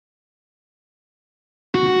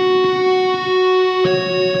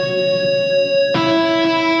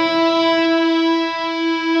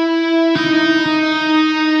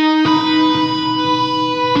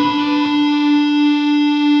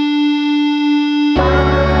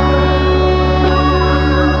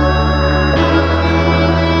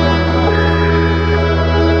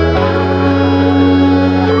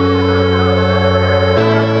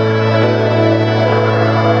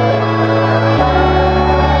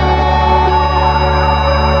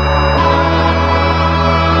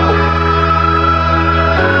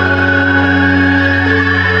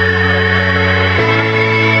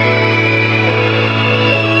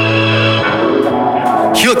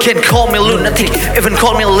lunatic. Even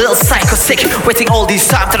call me a little psychotic. Waiting all this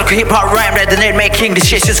time to hip hop rhyme rather than making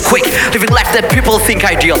decisions quick. Living life that people think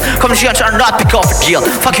ideal. Conversations are not big of a deal.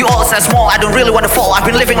 Fuck you all, it's small, I don't really wanna fall. I've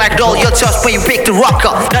been living like a doll, you're just when you pick the rock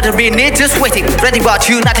up. Not a minute, just waiting. Ready about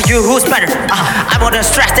you, not you who's better. I'm gonna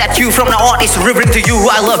stress that you from now on is revealing to you who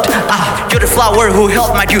I loved. You're the flower who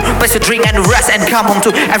held my dew. Place to drink and rest and come home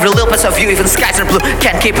to every little piece of you. Even skies are blue,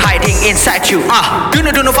 can't keep hiding inside you.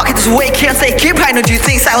 Do no fuck it this way, can't say keep hiding. Do you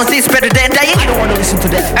think silence is better than dying? I don't wanna listen to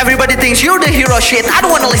that. Everybody thinks you're the hero shit, I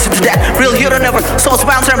don't wanna listen to that. Real hero never, so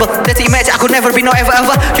smile tremble. That image I could never be, no ever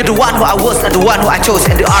ever. You're the one who I was, not the one who I chose.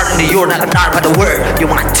 And the art and the you're not an art but the word.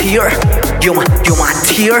 You're my tear, you're my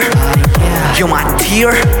tear. You're my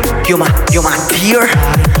tear, you're my tear.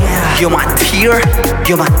 You're my tear,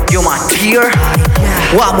 you're my tear.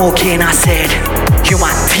 What more can I say? You're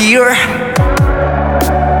my tear.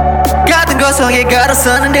 같은 거성에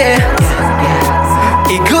걸었었는데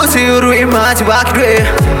이 구슬로 마지막 돼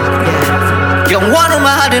영원한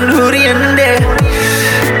말은 우리였는데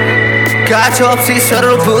가차없이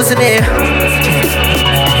서로를 부수네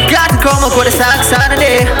같은 거 먹고 내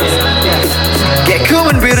상상하는데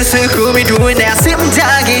깨끗한 비루스 꿈이 누인 내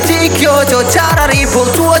심장이 지켜줘 차라리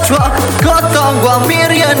보여줘 고통과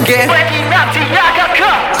미련 게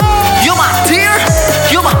You're my tear,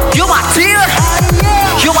 you're my tear.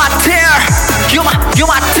 You're my tear, you're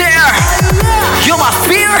my tear. You're my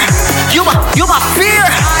fear, you're my fear.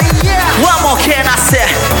 What more can I say?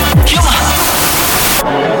 You're my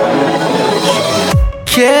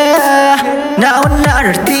yeah, now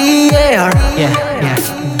another tear. Yeah.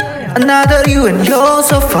 Another you and you're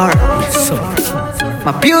so far.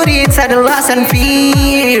 My beauty inside the loss and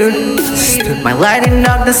fear. My lighting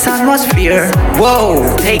up the atmosphere.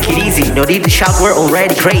 Whoa, take it easy, no need to shout, we're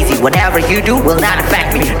already crazy. Whatever you do will not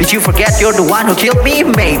affect me. Did you forget you're the one who killed me?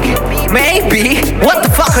 Maybe. What the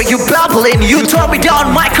fuck are you babbling? You tore me down,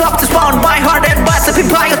 my club to spawn my heart and by stepping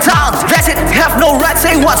by your town. That's it, have no right,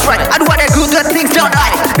 say what's right. I do what I do, that things don't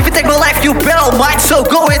lie. If you take my life, you better mind. So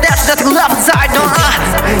go away, there's nothing left inside, no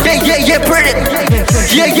yeah, burn it.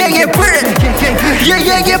 Yeah, burn it.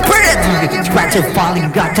 Yeah, burn it. Got to fall, you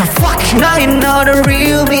got to fuck. Now you know the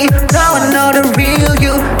real me, now I know the real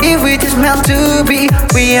you. If we just meant to be,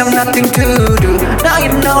 we have nothing to do. Now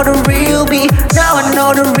you know the real me, now I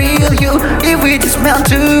know the real you. If we just meant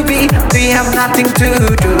to be, we have nothing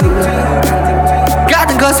to do.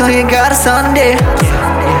 같은 거성에 걸었었는데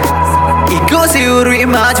이곳이 우리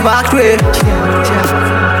마지막 돼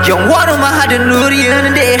영원한 말은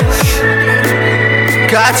우리였는데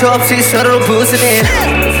가차없이 서로를 부수네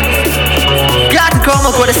같은 거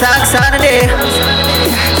먹고 내 상상하는데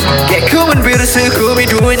깨끗한 비루스 꿈이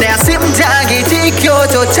누인 내 심장이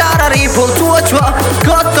지켜줘 차라리 보여줘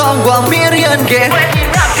고통과 미련 게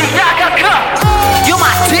You're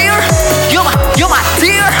my tear, you're my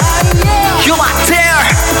tear. You're my tear,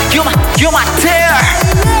 you're my tear.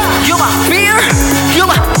 You're my fear,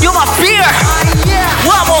 you're my fear.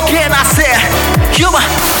 What more can I say? You're my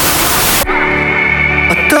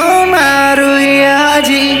어떤 말을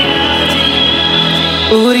해야지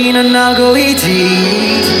우리는 알고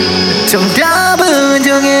있지 정답은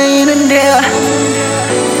정해 있는데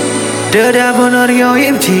대답은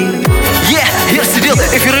어려움이지 Yeah, here's the deal.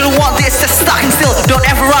 If you really want this, just stocking still. Don't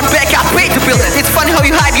ever run back, I paid to build it. It's funny how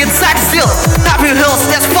you hide inside still. Happy hills,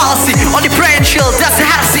 that's fallacy. On the prayer and chill, that's the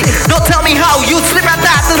heresy. Don't tell me how you sleep at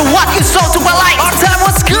that little what you sold to my life. Our time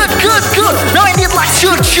was good. No, I need like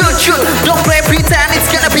shoot. Don't play pretend it's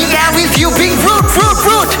gonna be end with you being rude.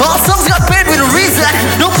 All songs got made with a reason.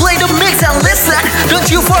 Don't play the mix and listen. Don't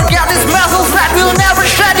you forget this muscle that will never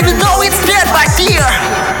shed even though it's dead, my dear.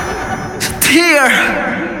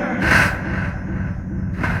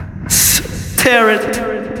 Tear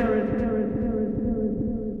it.